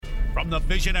From the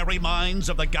visionary minds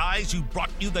of the guys who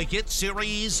brought you the hit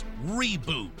series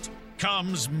Reboot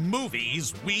comes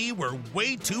Movies We Were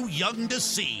Way Too Young to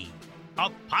See, a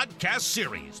podcast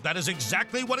series that is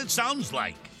exactly what it sounds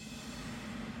like.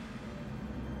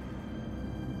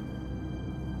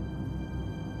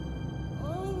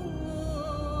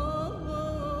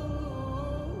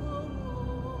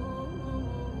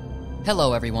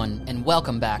 Hello everyone, and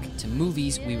welcome back to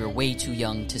Movies We Were Way Too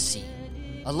Young to See.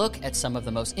 A look at some of the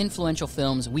most influential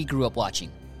films we grew up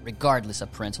watching, regardless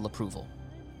of parental approval.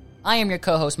 I am your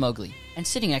co-host Mowgli, and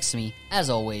sitting next to me, as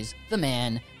always, the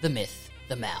man, the myth,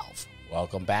 the Malv.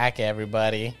 Welcome back,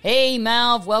 everybody. Hey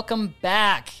Malv, welcome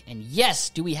back. And yes,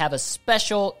 do we have a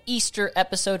special Easter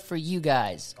episode for you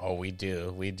guys? Oh, we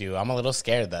do. I'm a little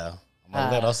scared, though.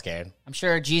 I'm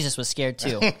sure Jesus was scared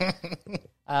too.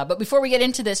 But before we get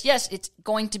into this, yes, it's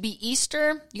going to be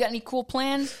Easter. You got any cool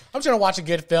plans? I'm trying to watch a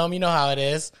good film. You know how it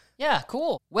is. Yeah,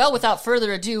 cool. Well, without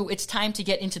further ado, it's time to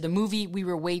get into the movie we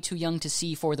were way too young to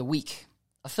see for the week.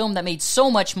 A film that made so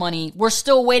much money, we're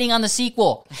still waiting on the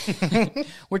sequel.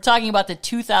 We're talking about the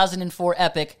 2004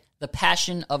 epic, The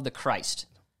Passion of the Christ.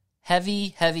 Heavy,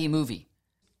 heavy movie.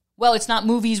 Well, it's not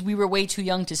movies we were way too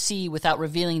young to see without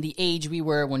revealing the age we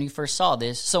were when we first saw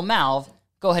this. So, Malv,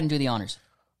 go ahead and do the honors.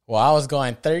 Well, I was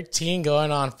going 13,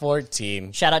 going on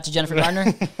 14. Shout out to Jennifer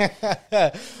Gardner.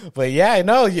 But yeah,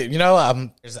 no,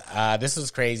 this was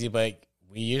crazy, but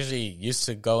we usually used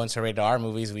to go into rated R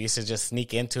movies. We used to just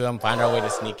sneak into them, find our way to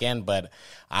sneak in. But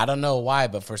I don't know why,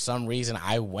 but for some reason,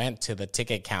 I went to the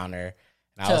ticket counter.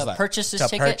 And I was like, purchase this to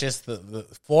ticket? Purchase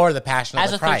for the Passion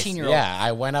of the Christ. As a 13-year-old. Yeah,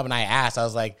 I went up and I asked. I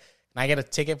was like, can I get a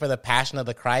ticket for the Passion of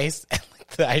the Christ?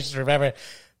 And I just remember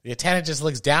the attendant just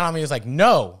looks down on me. He was like,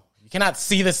 no. Cannot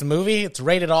see this movie. It's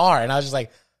rated R. And I was just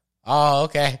like, oh,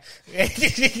 okay.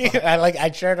 I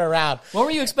turned around. What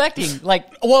were you expecting?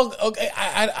 Well, okay,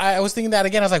 I was thinking that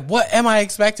again. I was like, what am I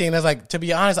expecting? And I was like, to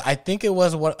be honest, I think it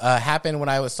was what happened when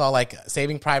I saw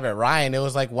Saving Private Ryan. It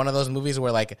was like one of those movies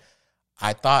where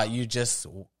I thought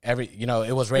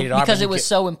it was rated R. Because it was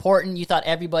so important, you thought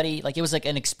everybody, it was like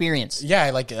an experience.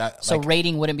 Yeah, so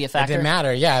rating wouldn't be a factor? It didn't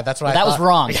matter, yeah, that's what I thought. That was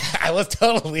wrong. I was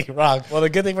totally wrong. Well, the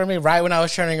good thing for me, right when I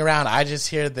was turning around, I just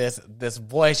hear this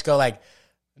voice go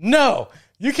no,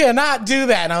 you cannot do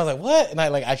that. And I was like, what? And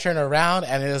I turned around,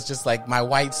 and it was just my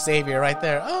white savior right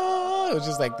there. Oh, it was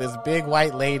just this big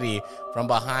white lady from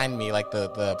behind me,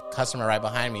 the customer right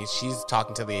behind me. She's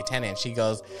talking to the attendant. She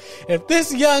goes, if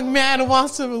this young man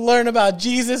wants to learn about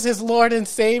Jesus, his Lord and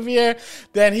Savior,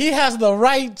 then he has the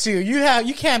right to.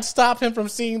 You can't stop him from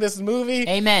seeing this movie.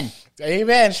 Amen.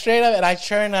 Amen. Straight up. And I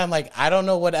turn, and I'm like, I don't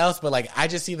know what else, but I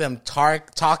just see them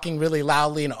talking really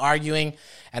loudly and arguing.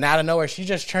 And out of nowhere, she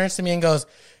just turns to me and goes,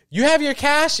 you have your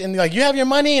cash and you have your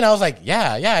money? And I was like,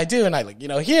 yeah, I do. And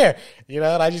here, and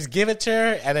I just give it to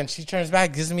her. And then she turns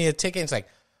back, gives me a ticket. And it's like,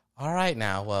 all right,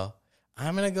 now, well,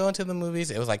 I'm going to go into the movies.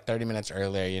 It was 30 minutes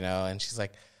earlier, and she's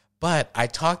like, but I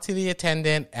talked to the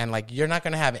attendant and you're not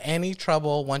going to have any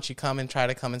trouble once you come and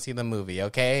see the movie.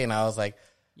 Okay. And I was like,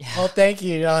 yeah. Oh, thank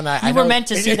you. And I were meant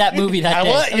to see that movie that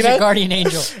day. It was a guardian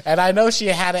angel. And I know she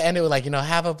had to end it with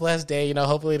have a blessed day,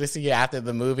 hopefully to see you after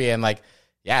the movie. And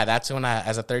yeah, that's when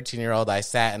as a 13-year-old, I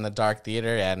sat in the dark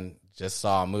theater and just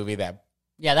saw a movie that...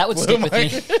 Yeah, that would stick with me.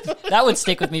 That would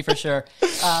stick with me for sure.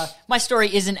 My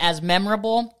story isn't as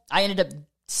memorable. I ended up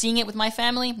seeing it with my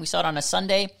family. We saw it on a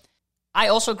Sunday. I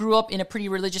also grew up in a pretty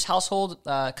religious household,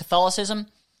 Catholicism,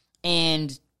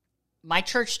 and my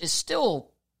church is still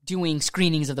doing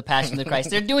screenings of The Passion of the Christ.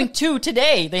 They're doing 2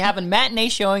 today. They have a matinee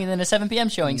showing and then a 7 p.m.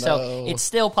 showing. No. So it's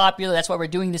still popular. That's why we're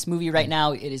doing this movie right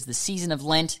now. It is the season of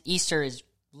Lent. Easter is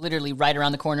literally right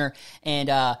around the corner, and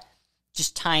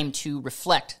just time to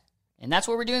reflect. And that's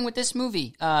what we're doing with this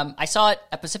movie. I saw it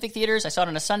at Pacific Theaters. I saw it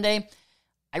on a Sunday.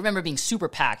 I remember being super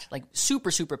packed,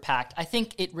 super, super packed. I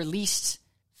think it released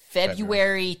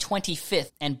February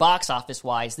 25th, and box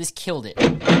office-wise, this killed it.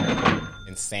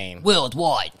 Insane.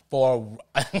 Worldwide.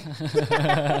 I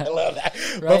love that.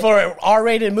 Right? But for an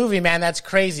R-rated movie, man, that's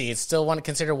crazy. It's still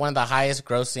considered one of the highest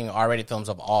grossing R-rated films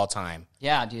of all time.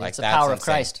 Yeah, dude, it's the power of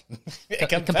Christ. It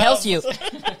compels you.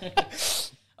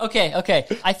 Okay.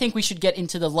 I think we should get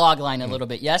into the log line a little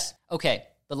bit, yes? Okay,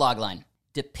 the log line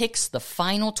depicts the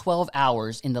final 12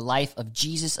 hours in the life of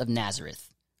Jesus of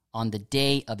Nazareth on the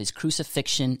day of his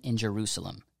crucifixion in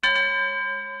Jerusalem.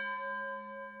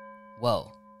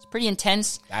 Whoa. Pretty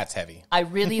intense. That's heavy. I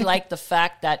really like the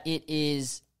fact that it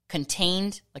is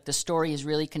contained, the story is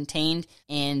really contained,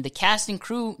 and the cast and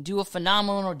crew do a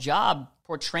phenomenal job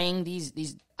portraying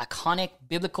these iconic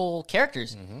biblical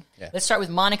characters. Mm-hmm. Yeah. Let's start with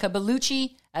Monica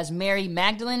Bellucci as Mary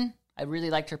Magdalene. I really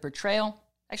liked her portrayal.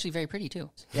 Actually, very pretty too.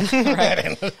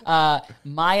 Yeah, right.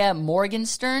 Maya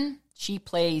Morgenstern. She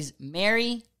plays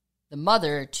Mary, the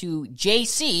mother to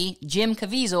JC, Jim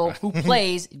Caviezel, who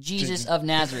plays Jesus of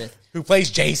Nazareth. Who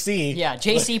plays JC. Yeah,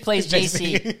 JC plays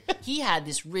JC. He had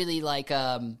this really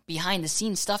behind the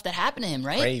scenes stuff that happened to him,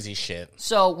 right? Crazy shit.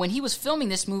 So when he was filming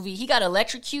this movie, he got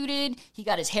electrocuted, he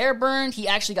got his hair burned, he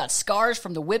actually got scars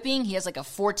from the whipping. He has like a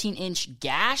 14-inch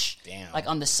gash like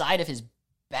on the side of his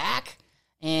back.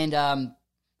 And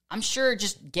I'm sure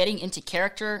just getting into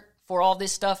character for all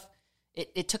this stuff,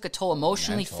 it took a toll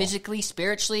emotionally, physically,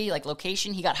 spiritually, like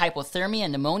location. He got hypothermia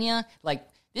and pneumonia. Like,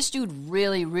 this dude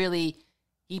really, really,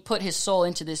 he put his soul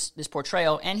into this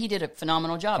portrayal, and he did a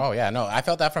phenomenal job. Oh, yeah, no, I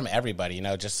felt that from everybody,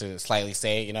 just to slightly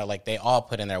say, like, they all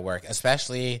put in their work,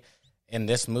 especially in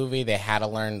this movie. They had to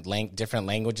learn different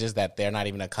languages that they're not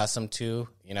even accustomed to,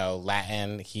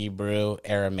 Latin, Hebrew,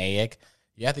 Aramaic.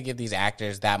 You have to give these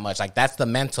actors that much. Like, that's the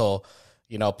mental,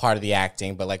 part of the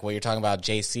acting. But, like, what you're talking about,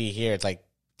 JC here, it's like,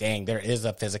 dang, there is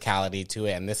a physicality to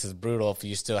it, and this is brutal if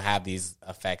you still have these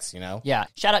effects, Yeah.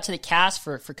 Shout out to the cast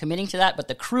for committing to that, but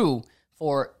the crew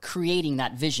for creating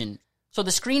that vision. So the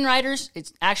screenwriters,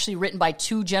 it's actually written by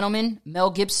two gentlemen,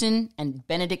 Mel Gibson and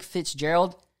Benedict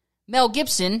Fitzgerald. Mel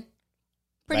Gibson,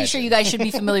 pretty sure you guys should be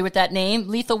familiar with that name.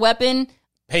 Lethal Weapon.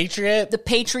 Patriot. The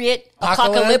Patriot.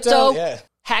 Apocalypto. Yeah.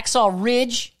 Hacksaw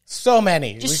Ridge. So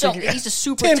many. He's a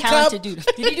super talented dude.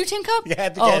 Did he do Tin Cup?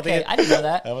 Yeah. Okay. I didn't know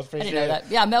that. That was pretty I didn't know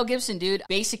that. Yeah, Mel Gibson, dude,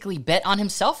 basically bet on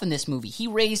himself in this movie. He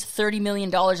raised $30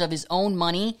 million of his own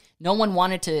money. No one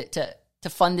wanted to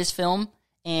fund this film.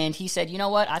 And he said, you know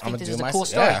what? I think this is a cool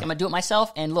story. Yeah. I'm going to do it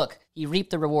myself. And look, he reaped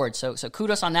the reward. So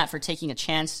kudos on that for taking a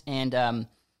chance. And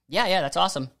yeah, that's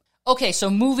awesome. Okay, so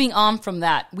moving on from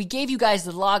that, we gave you guys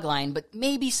the log line, but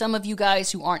maybe some of you guys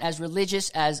who aren't as religious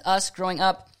as us growing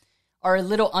up are a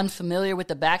little unfamiliar with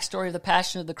the backstory of the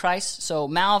Passion of the Christ. So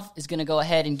Malv is going to go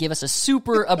ahead and give us a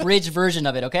super abridged version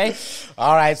of it, okay?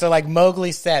 All right, so like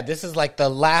Mowgli said, this is like the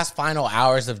last final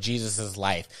hours of Jesus'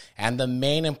 life. And the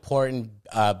main important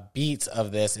beats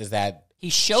of this is that he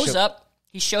shows up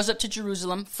to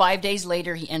Jerusalem. 5 days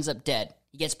later, he ends up dead.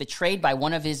 He gets betrayed by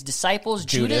one of his disciples,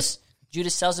 Judas.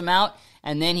 Judas sells him out,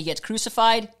 and then he gets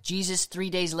crucified. Jesus, 3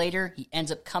 days later, he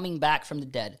ends up coming back from the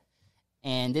dead.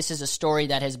 And this is a story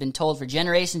that has been told for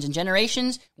generations and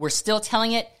generations. We're still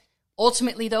telling it.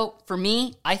 Ultimately, though, for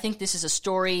me, I think this is a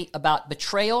story about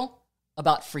betrayal,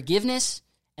 about forgiveness,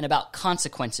 and about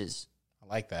consequences. I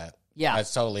like that. Yeah.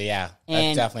 That's totally, That's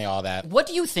And definitely all that. What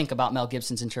do you think about Mel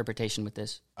Gibson's interpretation with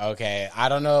this? Okay, I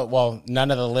don't know. Well,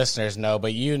 none of the listeners know,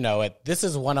 but you know it. This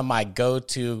is one of my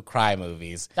go-to cry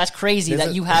movies. That's crazy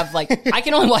you have, I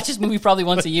can only watch this movie probably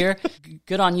once a year.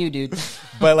 Good on you, dude.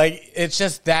 But, it's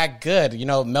just that good.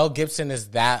 Mel Gibson is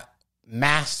that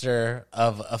master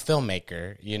of a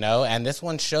filmmaker, and this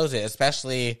one shows it,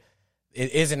 especially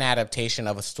it is an adaptation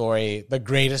of a story, the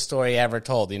greatest story ever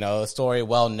told, a story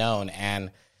well known,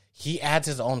 and he adds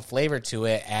his own flavor to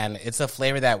it, and it's a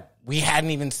flavor that we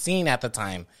hadn't even seen at the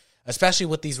time, especially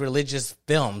with these religious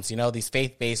films, these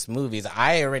faith-based movies.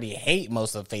 I already hate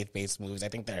most of the faith-based movies. I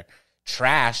think they're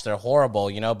trash, they're horrible,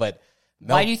 but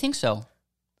why do you think so?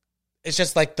 It's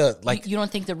just you don't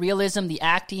think the realism, the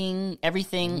acting,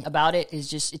 everything about it is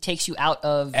just, it takes you out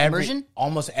of immersion?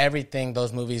 Almost everything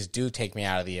those movies do take me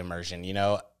out of the immersion,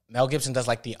 Mel Gibson does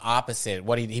the opposite.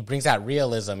 What he brings out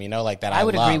realism, that I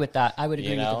would love, agree with that. I would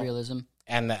agree with the realism.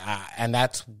 And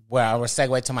that's where I will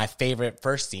segue to my favorite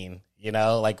first scene,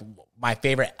 my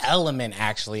favorite element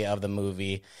actually of the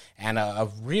movie, and a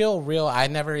real, I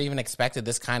never even expected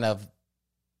this kind of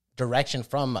direction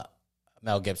from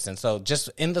Mel Gibson. So just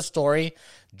in the story,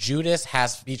 Judas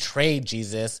has betrayed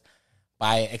Jesus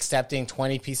by accepting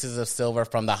 20 pieces of silver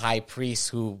from the high priests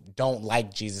who don't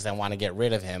like Jesus and want to get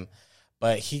rid of him.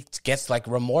 But he gets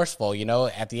remorseful,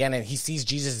 at the end, and he sees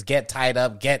Jesus get tied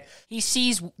up, He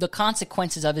sees the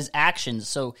consequences of his actions.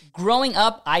 So growing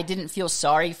up, I didn't feel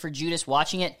sorry for Judas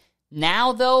watching it.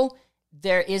 Now, though,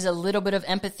 there is a little bit of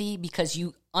empathy because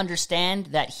you understand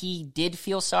that he did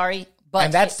feel sorry.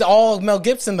 And that's all Mel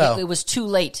Gibson, though. It was too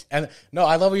late. And no,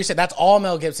 I love what you said. That's all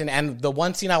Mel Gibson. And the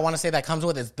one scene I want to say that comes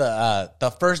with is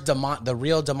the first the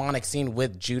real demonic scene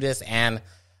with Judas and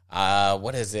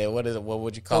what is it? What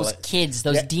would you call those it? Those kids,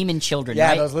 those demon children, yeah,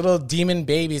 right? Those little demon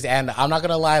babies. And I'm not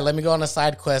gonna lie, let me go on a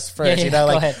side quest first.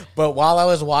 Go ahead. But while I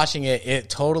was watching it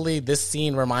totally, this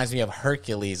scene reminds me of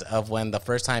Hercules, of when the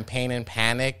first time Pain and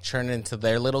Panic turned into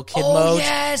their little kid mode.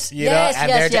 Yes,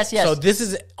 yes. So this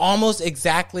is almost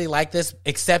exactly like this,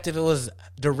 except if it was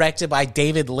directed by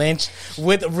David Lynch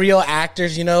with real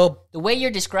actors. The way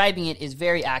you're describing it is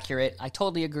very accurate. I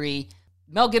totally agree.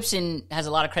 Mel Gibson has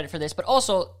a lot of credit for this, but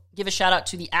also give a shout out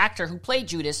to the actor who played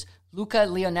Judas, Luca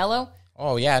Leonello.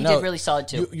 Oh, yeah, He did really solid,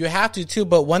 too. You have to, too,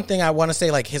 but one thing I want to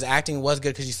say, like, his acting was good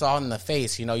because you saw it in the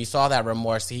face, you know, you saw that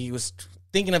remorse. He was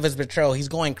thinking of his betrayal. He's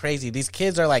going crazy. These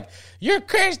kids are like, you're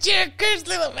cursed,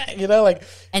 little man, you know, like.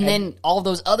 And then all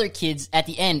those other kids at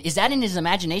the end, is that in his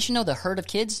imagination, though, the herd of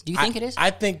kids? Do you think it is?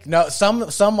 I think, no,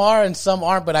 some are and some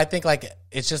aren't, but I think, like,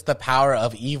 it's just the power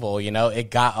of evil, you know? It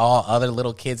got all other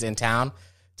little kids in town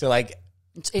to, like,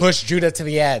 push Judah to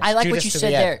the edge. I like Judas what you to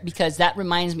said the edge. there because that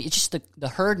reminds me, it's just the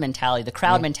herd mentality, the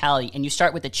crowd mentality, and you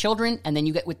start with the children, and then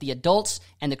you get with the adults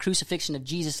and the crucifixion of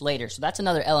Jesus later. So that's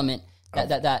another element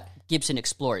that Gibson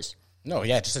explores. No,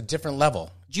 yeah, just a different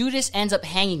level. Judas ends up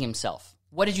hanging himself.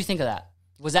 What did you think of that?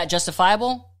 Was that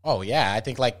justifiable? Oh yeah, I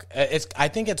think I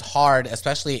think it's hard,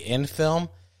 especially in film,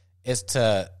 it's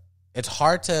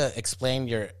hard to explain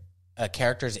your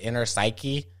character's inner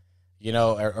psyche, you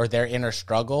know, or their inner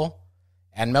struggle.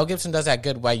 And Mel Gibson does that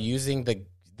good by using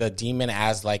the demon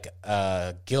as like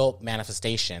a guilt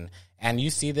manifestation. And you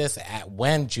see this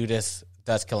when Judas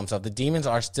does kill himself. The demons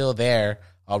are still there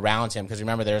around him because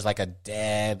remember there's like a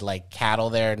dead like cattle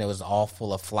there and it was all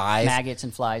full of flies. Maggots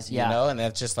and flies, yeah. You know, and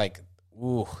that's just like,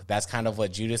 ooh, that's kind of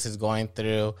what Judas is going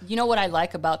through. You know what I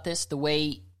like about this? The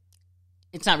way,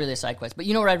 it's not really a side quest, but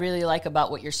you know what I really like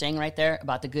about what you're saying right there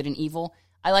about the good and evil?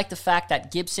 I like the fact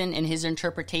that Gibson and his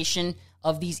interpretation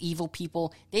of these evil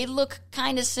people, they look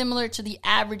kind of similar to the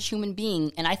average human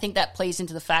being, and I think that plays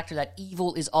into the factor that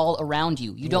evil is all around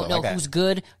you. You don't know who's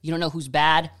good, you don't know who's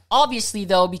bad. Obviously,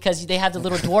 though, because they have the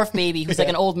little dwarf baby who's like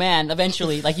an old man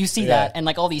eventually, like you see that, and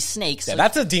like all these snakes. Yeah,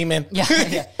 that's a demon.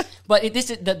 Yeah. But this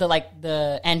is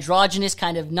the androgynous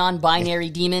kind of non-binary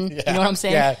demon. You know what I'm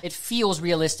saying? Yeah. It feels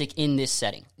realistic in this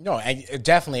setting. No,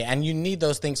 definitely, and you need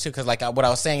those things too. Because like what I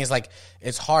was saying is like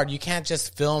it's hard. You can't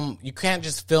just film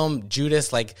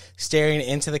Judas like staring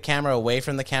into the camera, away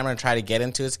from the camera, and try to get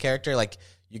into his character. Like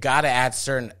you got to add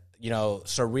certain, you know,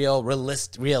 surreal,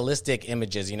 realistic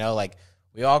images. You know, like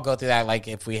we all go through that. Like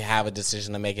if we have a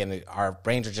decision to make, and our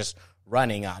brains are just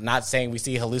running. I'm not saying we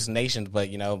see hallucinations, but,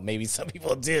 you know, maybe some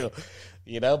people do,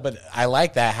 you know, but I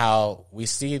like that how we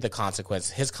see the consequence.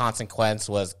 His consequence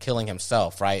was killing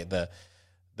himself, right? The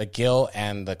guilt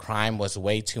and the crime was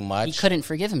way too much. He couldn't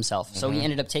forgive himself, so he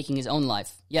ended up taking his own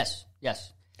life. Yes.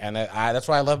 And that's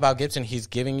what I love about Gibson. He's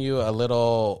giving you a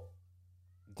little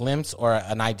glimpse or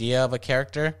an idea of a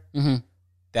character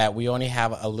that we only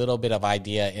have a little bit of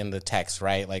idea in the text,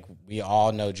 right? Like we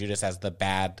all know Judas as the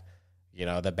bad, you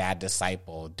know, the bad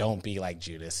disciple. Don't be like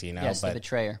Judas, you know. Yes, the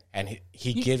betrayer. And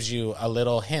he gives you a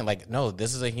little hint, like, no,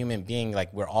 this is a human being.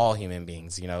 Like, we're all human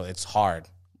beings, you know. It's hard.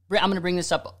 I'm going to bring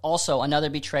this up also. Another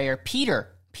betrayer, Peter.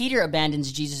 Peter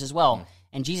abandons Jesus as well.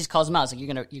 And Jesus calls him out. It's like,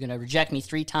 you're gonna reject me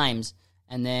 3 times.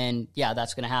 And then, yeah,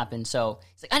 that's going to happen. So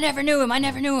he's like, I never knew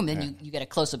him. Then you get a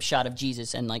close-up shot of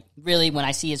Jesus. And, like, really, when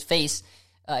I see his face,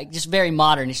 just very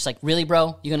modern. It's just like, really,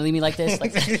 bro? You gonna leave me like this?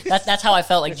 Like that's how I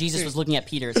felt like Jesus was looking at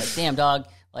Peter. It's like, damn, dog,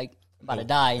 like about to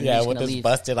die. And yeah, with this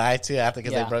busted eye too. After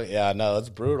because they broke. Yeah, no, it's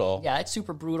brutal. Yeah, it's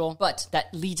super brutal. But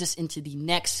that leads us into the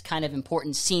next kind of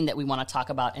important scene that we want to talk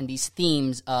about, and these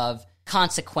themes of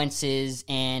consequences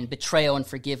and betrayal and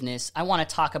forgiveness. I want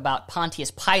to talk about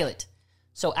Pontius Pilate.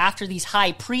 So after these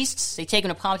high priests, they take him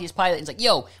to Pontius Pilate and it's like,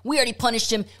 yo, we already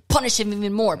punished him. Punish him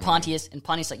even more, Pontius. And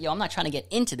Pontius is like, yo, I'm not trying to get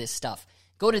into this stuff.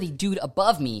 Go to the dude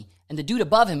above me. And the dude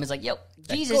above him is like, yo,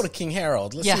 Jesus. Go to King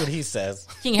Harold. Let's see what he says.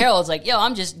 King Harold's like, yo,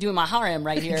 I'm just doing my harem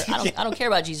right here. I don't care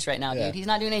about Jesus right now, dude. He's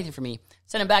not doing anything for me.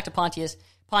 Send him back to Pontius.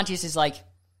 Pontius is like,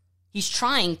 he's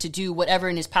trying to do whatever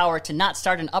in his power to not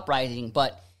start an uprising.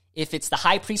 But if it's the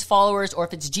high priest followers or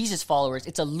if it's Jesus followers,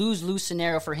 it's a lose-lose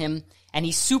scenario for him. And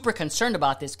he's super concerned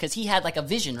about this because he had like a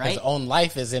vision, right? His own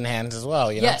life is in hands as well,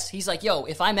 you know? Yes. He's like, yo,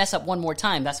 if I mess up one more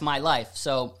time, that's my life.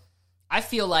 So I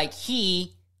feel like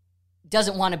he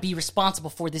doesn't want to be responsible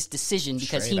for this decision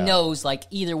because he knows like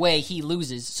either way he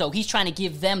loses. So he's trying to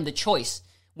give them the choice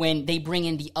when they bring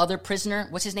in the other prisoner.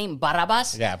 What's his name?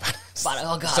 Barabbas? Yeah.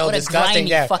 Oh, God. So what a grimy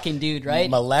yeah. fucking dude, right?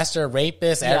 Molester,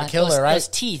 rapist, killer, right? Those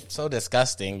teeth. So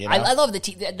disgusting, you know? I love the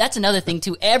teeth. That's another thing,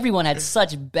 too. Everyone had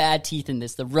such bad teeth in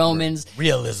this. The Romans.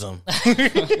 Realism.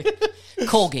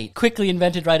 Colgate. Quickly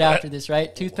invented right after this,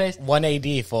 right? Toothpaste? 1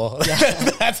 AD full.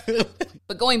 Yeah.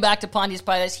 But going back to Pontius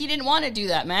Pilate, he didn't want to do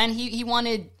that, man. He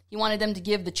wanted them to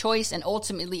give the choice, and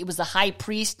ultimately it was the high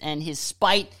priest and his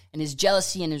spite and his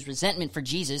jealousy and his resentment for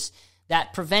Jesus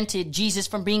that prevented Jesus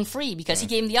from being free because he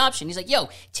gave him the option. He's like, yo,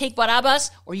 take Barabbas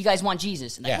or you guys want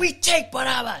Jesus? And like, we take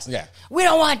Barabbas. Yeah. We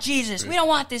don't want Jesus. We don't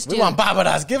want this dude. We want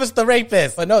Barabbas. Give us the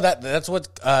rapist. But no, that's what,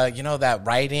 you know, that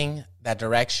writing, that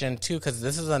direction too, because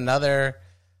this is another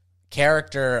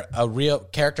a real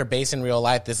character based in real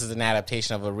life. This is an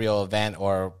adaptation of a real event,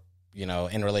 or, you know,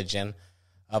 in religion,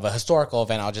 of a historical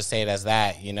event. I'll just say it as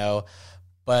that, you know.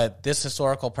 But this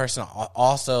historical person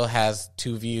also has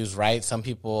two views, right? Some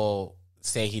people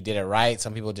say he did it right,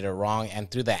 some people did it wrong, and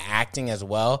through the acting as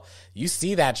well, you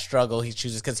see that struggle he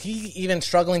chooses, because he even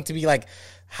struggling to be like,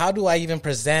 how do I even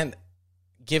present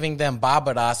giving them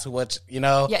Barbados, which, you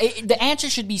know... Yeah, the answer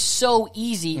should be so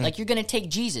easy, like you're going to take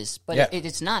Jesus, but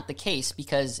it's not the case,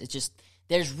 because it's just,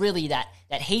 there's really that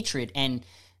hatred, and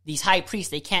these high priests,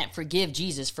 they can't forgive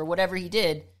Jesus for whatever he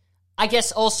did. I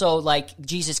guess also, like,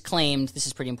 Jesus claimed, this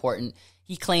is pretty important,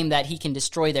 he claimed that he can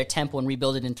destroy their temple and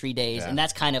rebuild it in 3 days, and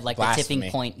that's kind of like the tipping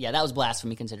point. Yeah, that was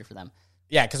blasphemy considered for them.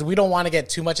 Yeah, because we don't want to get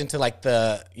too much into, like,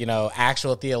 the, you know,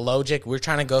 actual theologic. We're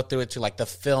trying to go through it to, like, the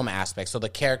film aspect. So the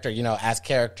character, you know, as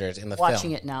characters in the film.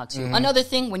 Watching it now, too. Another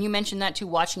thing, when you mentioned that, too,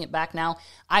 watching it back now,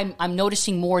 I'm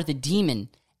noticing more the demon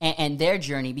and their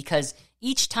journey, because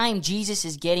each time Jesus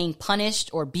is getting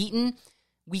punished or beaten,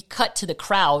 we cut to the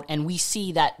crowd and we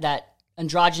see that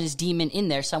androgynous demon in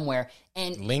there somewhere.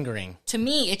 And lingering. To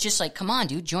me, it's just like, come on,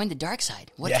 dude, join the dark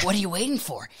side. What are you waiting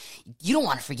for? You don't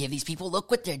want to forgive these people. Look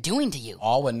what they're doing to you.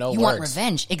 All with no words. You want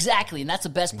revenge. Exactly, and that's the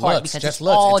best part. Looks, because just it's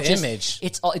looks, all it's just image.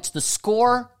 It's the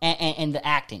score and the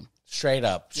acting. Straight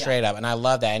up. And I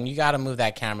love that. And you got to move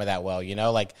that camera that well, you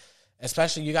know? Like,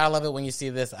 especially, you got to love it when you see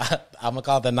this, I'm going to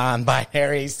call it the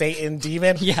non-binary Satan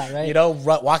demon. Yeah, right. You know,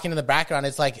 walking in the background.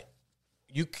 It's like,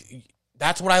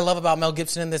 that's what I love about Mel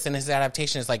Gibson in this and his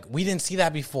adaptation. It's like, we didn't see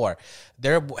that before.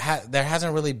 There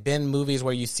hasn't really been movies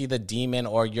where you see the demon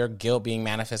or your guilt being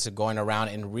manifested going around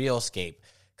in real scape.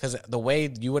 Because the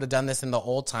way you would have done this in the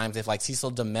old times, if like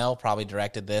Cecil DeMille probably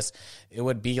directed this, it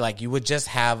would be like you would just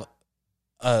have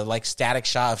a like static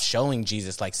shot of showing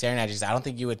Jesus, like staring at Jesus. I don't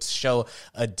think you would show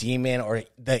a demon or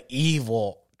the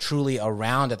evil truly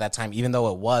around at that time, even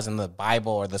though it was in the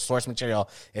Bible or the source material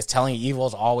is telling you evil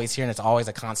is always here and it's always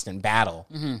a constant battle,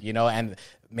 you know, and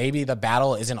maybe the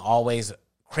battle isn't always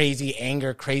crazy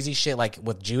anger, crazy shit like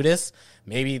with Judas.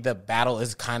 Maybe the battle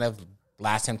is kind of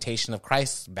Last Temptation of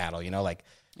Christ's battle, you know, like,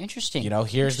 interesting. You know,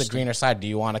 here's the greener side. Do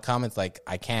you want to come? It's like,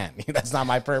 I can't. That's not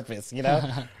my purpose, you know?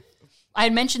 I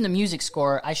had mentioned the music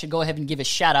score. I should go ahead and give a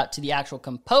shout out to the actual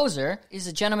composer. Is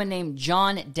a gentleman named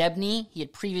John Debney. He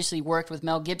had previously worked with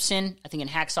Mel Gibson, I think in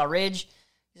Hacksaw Ridge.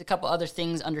 There's a couple other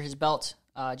things under his belt.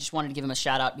 Just wanted to give him a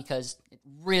shout out because it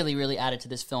really, really added to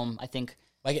this film, I think.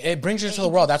 Like, it brings you to the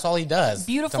world. That's all he does.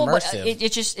 Beautiful, it's but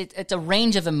it's a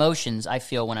range of emotions, I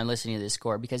feel, when I'm listening to this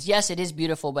score. Because, yes, it is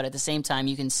beautiful, but at the same time,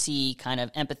 you can see kind of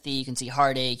empathy, you can see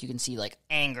heartache, you can see, like,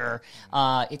 anger.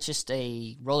 It's just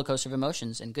a roller coaster of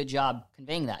emotions, and good job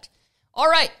conveying that. All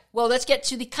right, well, let's get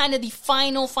to the kind of the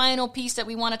final piece that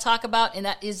we want to talk about, and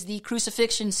that is the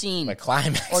crucifixion scene. The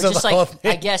climax or of just the like, whole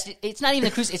thing. I guess, it's not even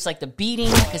the crucifix, it's like the beating,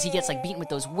 because he gets like beaten with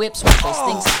those whips, with those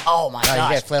things. Oh my gosh.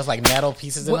 You get feels like metal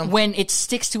pieces in them. When it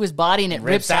sticks to his body and it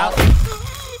rips out.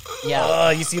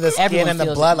 Yeah. You see the skin and the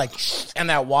blood, like, and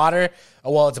that water.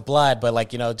 Oh, well, it's blood, but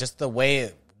like, you know, just the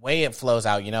way it flows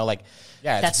out, you know, like,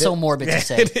 yeah. That's so morbid to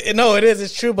say. No, it is.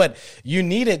 It's true, but you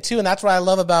need it too. And that's what I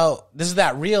love about this is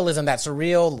that realism, that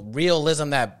surreal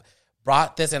realism that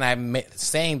brought this. And I'm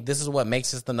saying this is what makes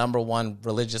this the number one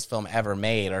religious film ever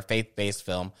made, or faith-based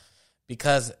film,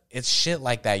 because it's shit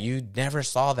like that. You never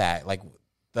saw that. Like,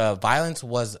 the violence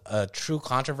was a true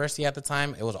controversy at the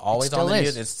time. It was always on the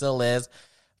news. It still is.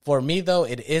 For me, though,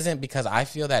 it isn't, because I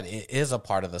feel that it is a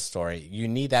part of the story. You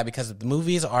need that because the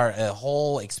movies are a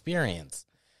whole experience.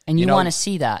 And you want to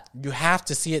see that. You have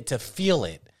to see it to feel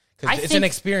it. Because it's an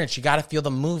experience. You got to feel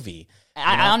the movie.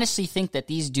 I honestly think that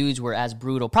these dudes were as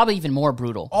brutal, probably even more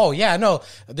brutal. Oh, yeah, no.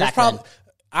 There's probably...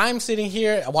 I'm sitting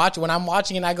here when I'm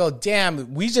watching and I go,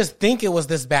 damn, we just think it was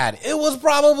this bad. It was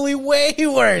probably way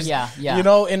worse. Yeah. You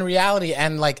know, in reality.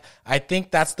 And like, I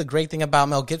think that's the great thing about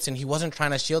Mel Gibson. He wasn't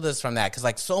trying to shield us from that. Cause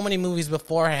like so many movies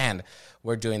beforehand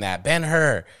were doing that.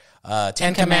 Ben-Hur,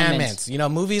 Ten Commandments, you know,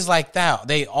 movies like that.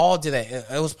 They all did it.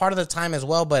 It was part of the time as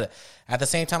well. But at the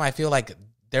same time, I feel like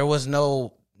there was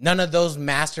none of those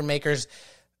master makers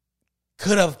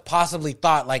could have possibly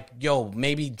thought like, yo,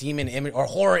 maybe demon image or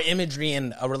horror imagery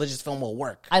in a religious film will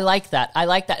work. I like that.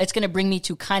 It's going to bring me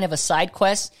to kind of a side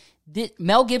quest.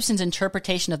 Mel Gibson's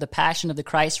interpretation of the Passion of the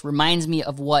Christ reminds me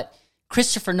of what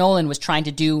Christopher Nolan was trying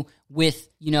to do with,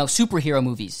 you know, superhero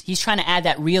movies. He's trying to add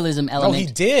that realism element. Oh, he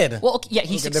did. Well, yeah,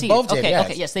 he succeeded. They both did,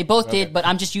 okay, yes, they both did, but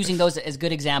I'm just using those as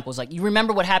good examples. Like, you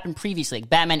remember what happened previously, like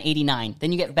Batman 89.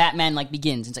 Then you get Batman, like,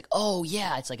 Begins. It's like, oh,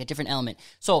 yeah, it's like a different element.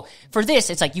 So, for this,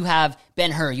 it's like you have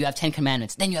Ben-Hur, you have 10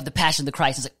 Commandments, then you have the Passion of the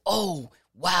Christ. It's like, oh,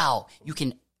 wow, you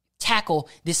can tackle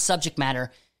this subject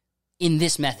matter in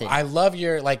this method. I love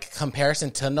your like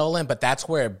comparison to Nolan, but that's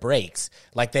where it breaks.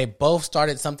 Like they both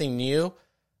started something new,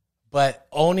 but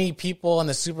only people in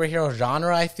the superhero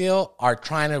genre, I feel, are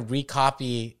trying to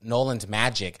recopy Nolan's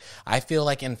magic. I feel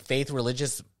like in faith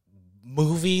religious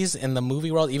movies in the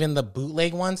movie world, even the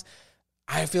bootleg ones,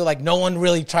 I feel like no one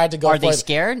really tried to go. Are they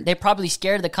scared? They're probably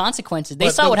scared of the consequences. They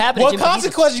saw what happened. What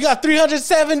consequence? You got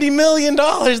 $370 million,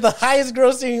 the highest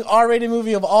grossing R-rated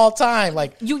movie of all time.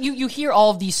 Like you hear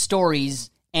all of these stories,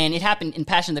 and it happened in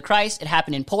Passion of the Christ. It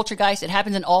happened in Poltergeist. It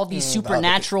happens in all of these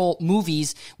supernatural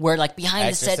movies where like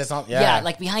behind the sets,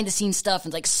 like behind the scenes stuff,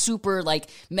 and like super like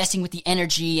messing with the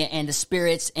energy and the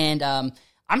spirits. And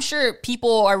I'm sure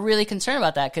people are really concerned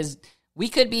about that because.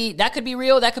 That could be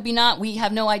real, that could be not. We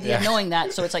have no idea of knowing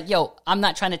that. So it's like, yo, I'm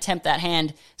not trying to tempt that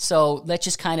hand. So let's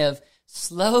just kind of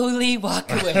slowly walk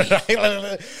away.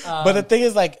 But the thing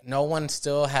is, like, no one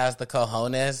still has the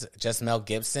cojones, just Mel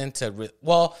Gibson, to,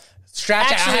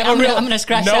 scratch. Actually, I'm going to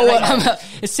scratch that right now.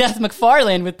 It's Seth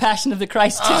MacFarlane with Passion of the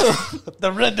Christ too.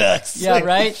 The Redux. Yeah,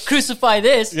 right? Crucify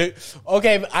this.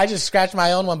 Okay, I just scratched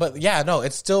my own one. But yeah, no,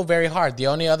 it's still very hard. The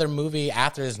only other movie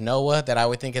after is Noah that I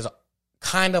would think is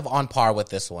kind of on par with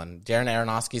this one. Darren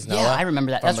Aronofsky's Noah. Yeah, I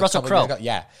remember that. That's Russell Crowe.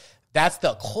 Yeah. That's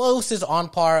the closest on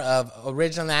par of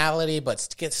originality, but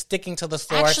sticking to the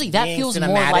source. Actually, that feels cinematic.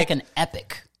 more like an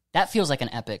epic. That feels like an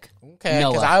epic. Okay,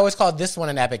 because I always call this one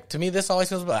an epic. To me, this always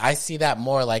feels, but I see that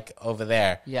more like over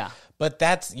there. Yeah. But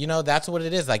that's what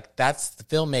it is. Like, that's the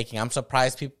filmmaking. I'm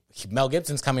surprised Mel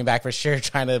Gibson's coming back for sure,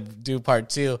 trying to do part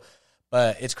 2.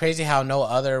 But it's crazy how no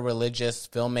other religious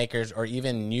filmmakers or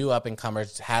even new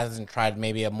up-and-comers hasn't tried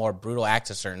maybe a more brutal act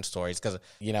to certain stories. Because,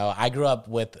 I grew up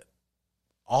with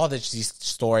all these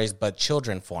stories, but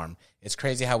children form. It's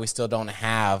crazy how we still don't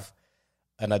have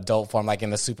an adult form like in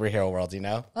the superhero world,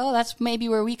 Oh, that's maybe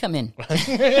where we come in. You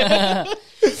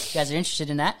guys are interested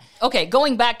in that? Okay,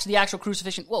 going back to the actual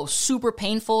crucifixion. Whoa, super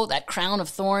painful. That crown of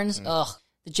thorns. Ugh.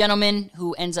 The gentleman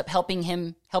who ends up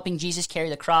helping Jesus carry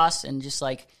the cross and just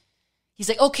like... He's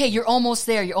like, okay, you're almost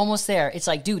there. You're almost there. It's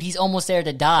like, dude, he's almost there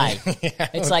to die. Yeah.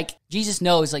 It's like, Jesus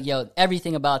knows, like, yo,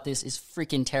 everything about this is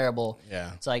freaking terrible.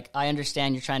 Yeah. It's like, I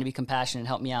understand you're trying to be compassionate and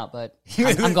help me out, but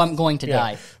I'm going to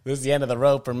die. This is the end of the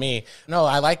road for me. No,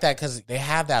 I like that because they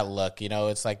have that look.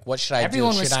 It's like, what should I do?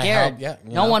 Everyone was scared. Yeah,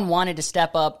 no one wanted to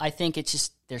step up. I think it's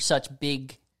just, they're such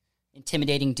big,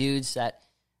 intimidating dudes that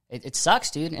it sucks,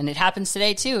 dude. And it happens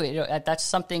today, too. That's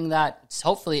something that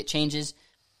hopefully it changes.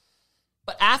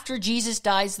 But after Jesus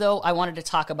dies, though, I wanted to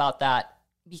talk about that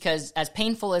because as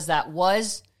painful as that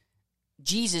was,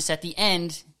 Jesus at the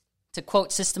end, to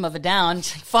quote System of a Down,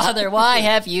 Father, why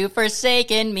have you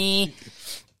forsaken me?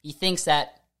 He thinks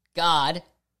that God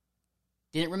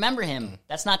didn't remember him.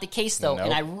 That's not the case, though. Nope.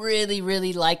 And I really,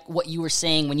 really like what you were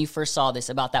saying when you first saw this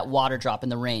about that water drop in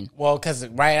the rain. Well, because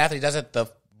right after he does it, the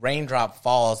raindrop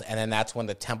falls, and then that's when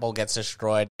the temple gets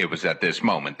destroyed. It was at this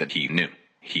moment that he knew.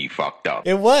 He fucked up.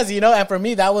 It was, and for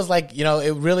me, that was like,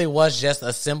 it really was just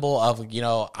a symbol of,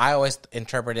 I always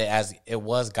interpret it as it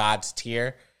was God's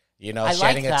tear,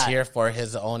 shedding a tear for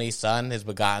his only son, his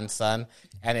begotten son.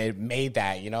 And it made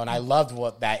that, and I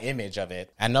loved that image of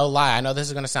it. And no lie, I know this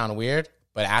is going to sound weird,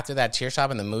 but after that tear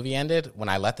shop and the movie ended, when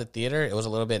I left the theater, it was a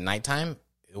little bit nighttime.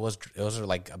 It was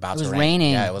like about to rain.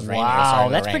 Raining. Yeah, it was raining. Wow,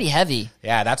 that's pretty heavy.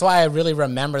 Yeah, that's why I really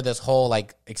remember this whole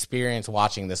like experience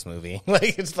watching this movie.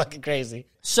 Like it's fucking crazy.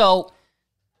 So,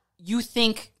 you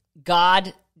think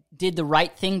God did the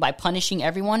right thing by punishing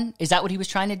everyone? Is that what he was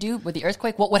trying to do with the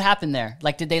earthquake? What happened there?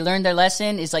 Like, did they learn their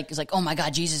lesson? It's like, oh my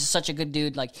God, Jesus is such a good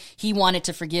dude. Like, he wanted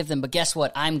to forgive them, but guess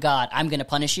what? I'm God. I'm going to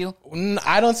punish you.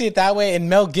 I don't see it that way. In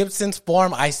Mel Gibson's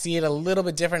form, I see it a little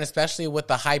bit different, especially with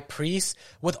the high priest,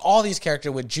 with all these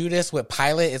characters, with Judas, with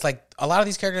Pilate. It's like a lot of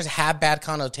these characters have bad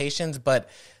connotations, but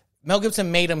Mel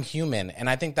Gibson made him human, and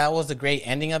I think that was the great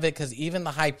ending of it, because even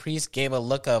the high priest gave a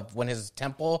look of when his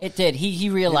temple... It did. He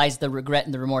realized the regret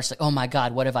and the remorse, like, oh my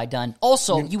God, what have I done?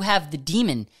 Also, you have the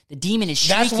demon. The demon is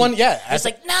shrieking. That's one, yeah. It's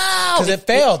like, no! Because it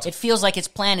failed. It feels like its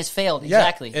plan has failed.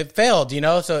 Exactly. Yeah, it failed,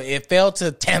 so it failed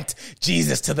to tempt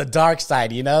Jesus to the dark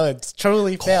side, It's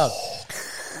truly failed.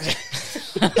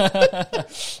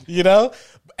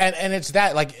 And it's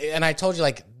that, like, and I told you,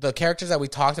 like, the characters that we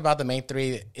talked about, the main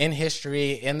three in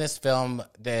history, in this film,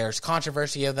 there's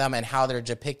controversy of them and how they're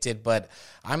depicted, but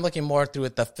I'm looking more through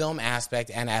the film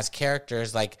aspect, and as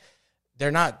characters, like,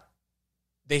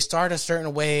 they start a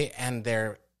certain way, and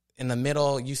they're in the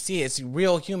middle, you see it's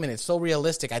real human. It's so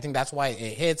realistic. I think that's why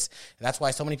it hits. That's why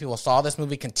so many people saw this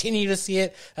movie, continue to see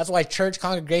it. That's why church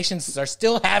congregations are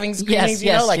still having screenings.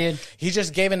 Yes, like dude. He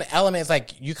just gave an element. It's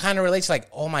like you kind of relate to, like,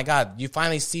 oh my God, you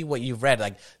finally see what you've read.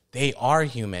 Like they are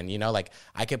human, you know, like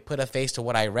I could put a face to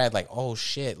what I read, like, oh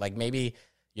shit, like maybe,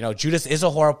 you know, Judas is a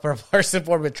horrible person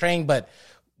for betraying, but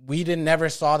we never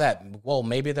saw that, well,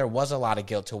 maybe there was a lot of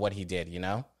guilt to what he did, you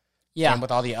know? Yeah. And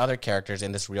with all the other characters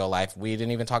in this real life, we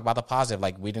didn't even talk about the positive.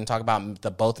 Like, we didn't talk about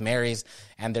the both Marys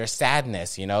and their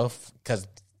sadness, you know, because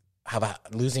how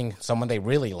about losing someone they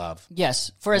really love?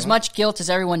 Yes. For as much guilt as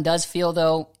everyone does feel,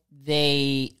 though,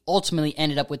 they ultimately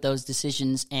ended up with those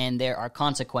decisions, and there are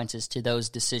consequences to those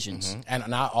decisions. And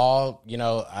not all, you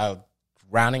know,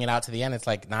 rounding it out to the end, it's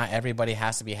like not everybody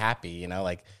has to be happy, you know,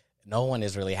 like no one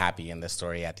is really happy in this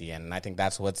story at the end. And I think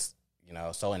that's what's, you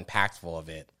know, so impactful of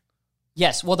it.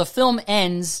 Yes, well, the film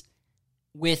ends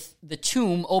with the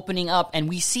tomb opening up, and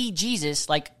we see Jesus,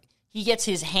 like, he gets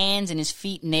his hands and his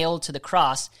feet nailed to the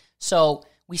cross. So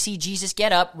we see Jesus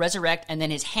get up, resurrect, and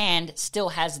then his hand still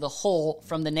has the hole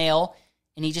from the nail,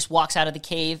 and he just walks out of the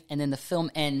cave, and then the film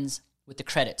ends with the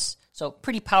credits. So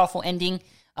pretty powerful ending.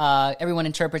 Everyone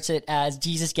interprets it as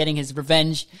Jesus getting his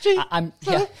revenge.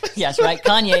 Yes, right?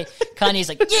 Kanye's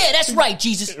like, yeah, that's right,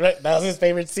 Jesus. Right, that was his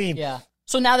favorite scene. Yeah.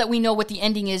 So now that we know what the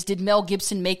ending is, did Mel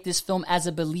Gibson make this film as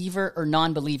a believer or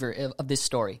non-believer of this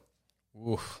story?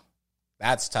 Oof,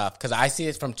 that's tough because I see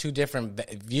it from two different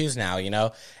views now, you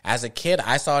know. As a kid,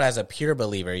 I saw it as a pure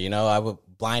believer, you know. I would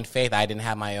blind faith. I didn't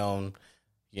have my own,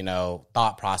 you know,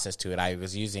 thought process to it. I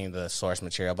was using the source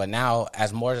material. But now,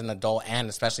 as more as an adult and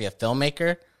especially a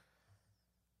filmmaker,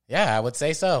 yeah, I would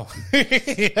say so.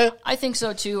 I think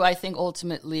so, too. I think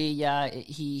ultimately, yeah,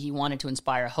 he wanted to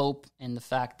inspire hope, and the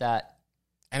fact that...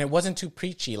 And it wasn't too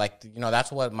preachy. Like, you know, that's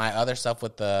what my other stuff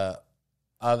with the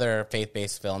other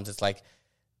faith-based films, it's like,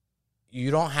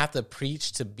 you don't have to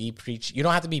preach to be preach. You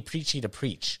don't have to be preachy to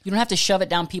preach. You don't have to shove it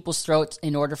down people's throats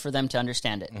in order for them to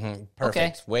understand it. Mm-hmm.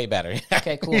 Perfect. Okay. Way better.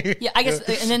 Okay, cool. Yeah, I guess,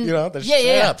 and then... You know,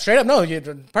 straight up. No,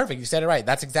 perfect. You said it right.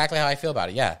 That's exactly how I feel about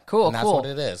it. Yeah. Cool, and that's what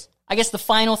it is. I guess the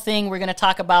final thing we're going to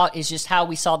talk about is just how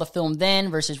we saw the film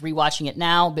then versus rewatching it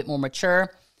now, a bit more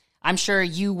mature. I'm sure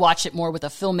you watch it more with a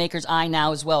filmmaker's eye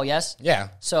now as well, yes? Yeah.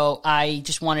 So I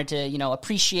just wanted to, you know,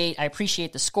 appreciate the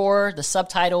score, the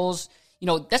subtitles. You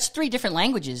know, that's 3 different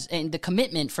languages, and the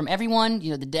commitment from everyone,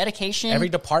 you know, the dedication. Every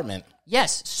department.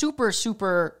 Yes, super,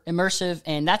 super immersive,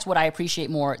 and that's what I appreciate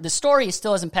more. The story is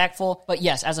still as impactful, but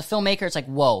yes, as a filmmaker, it's like,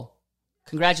 whoa,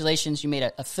 congratulations, you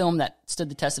made a film that stood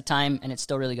the test of time, and it's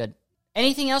still really good.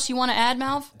 Anything else you want to add,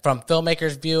 Malv? From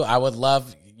filmmaker's view, I would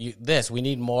love this. We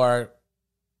need more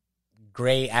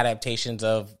great adaptations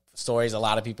of stories a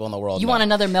lot of people in the world You know. Want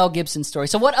another Mel Gibson story.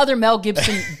 So what other Mel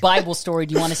Gibson Bible story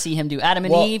do you want to see him do? Adam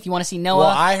and Eve? You want to see Noah? Well,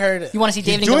 I heard... You want to see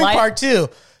David and doing Goliath? part 2.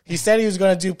 He said he was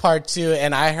going to do part 2,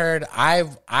 and I heard... I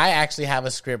actually have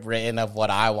a script written of what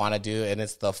I want to do, and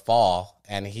it's The Fall.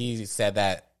 And he said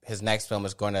that his next film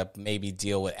is going to maybe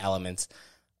deal with elements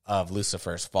of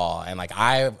Lucifer's fall. And like,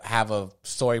 I have a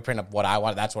story print of what I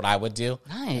want. That's what I would do.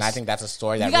 Nice. And I think that's a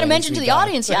story that you got to really mention to the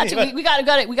audience. Yeah, we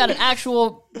got an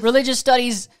actual religious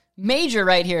studies major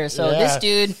right here. So this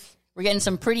dude, we're getting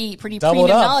some pretty premium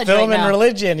knowledge right now. Film and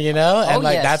religion, you know? And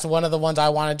yes. That's one of the ones I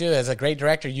want to do. As a great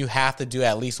director, you have to do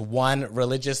at least one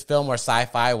religious film or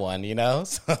sci-fi one, you know?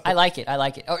 So. I like it. Or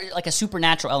like a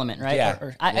supernatural element, right?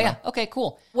 Yeah. Yeah. Okay,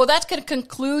 cool. Well, that's going to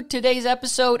conclude today's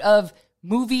episode of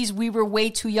Movies We Were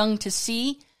Way Too Young to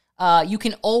See. You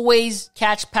can always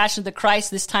catch Passion of the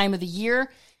Christ this time of the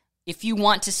year. If you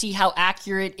want to see how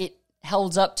accurate it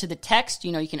holds up to the text,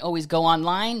 you know, you can always go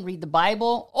online, read the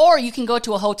Bible, or you can go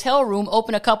to a hotel room,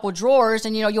 open a couple drawers,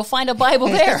 and, you know, you'll find a Bible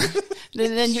there.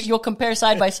 Then you'll compare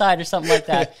side by side or something like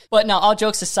that. But no, all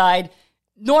jokes aside,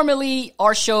 normally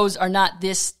our shows are not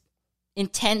this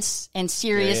intense and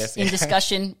serious in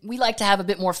discussion. We like to have a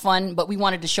bit more fun, but we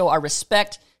wanted to show our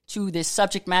respect to this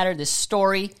subject matter, this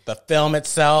story. The film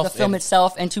itself.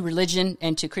 And to religion,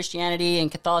 and to Christianity,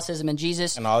 and Catholicism, and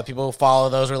Jesus. And all the people who follow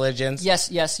those religions.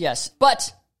 Yes.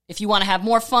 But if you want to have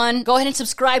more fun, go ahead and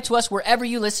subscribe to us wherever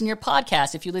you listen to your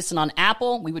podcast. If you listen on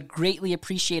Apple, we would greatly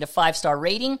appreciate a 5-star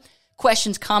rating.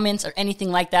 Questions, comments, or anything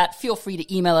like that, feel free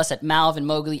to email us at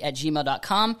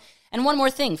malvandmowgli@gmail.com. And one more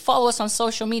thing, follow us on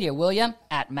social media, will ya?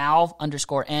 At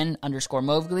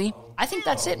Malv_N_Mowgli. I think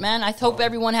that's it, man. I hope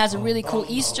everyone has a really cool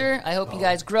Easter. I hope you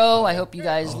guys grow. I hope you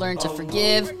guys learn to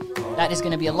forgive. That is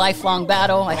going to be a lifelong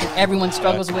battle. I think everyone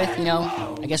struggles with, you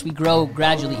know. I guess we grow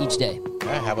gradually each day.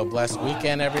 Have a blessed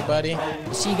weekend, everybody.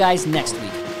 We'll see you guys next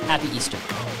week. Happy Easter.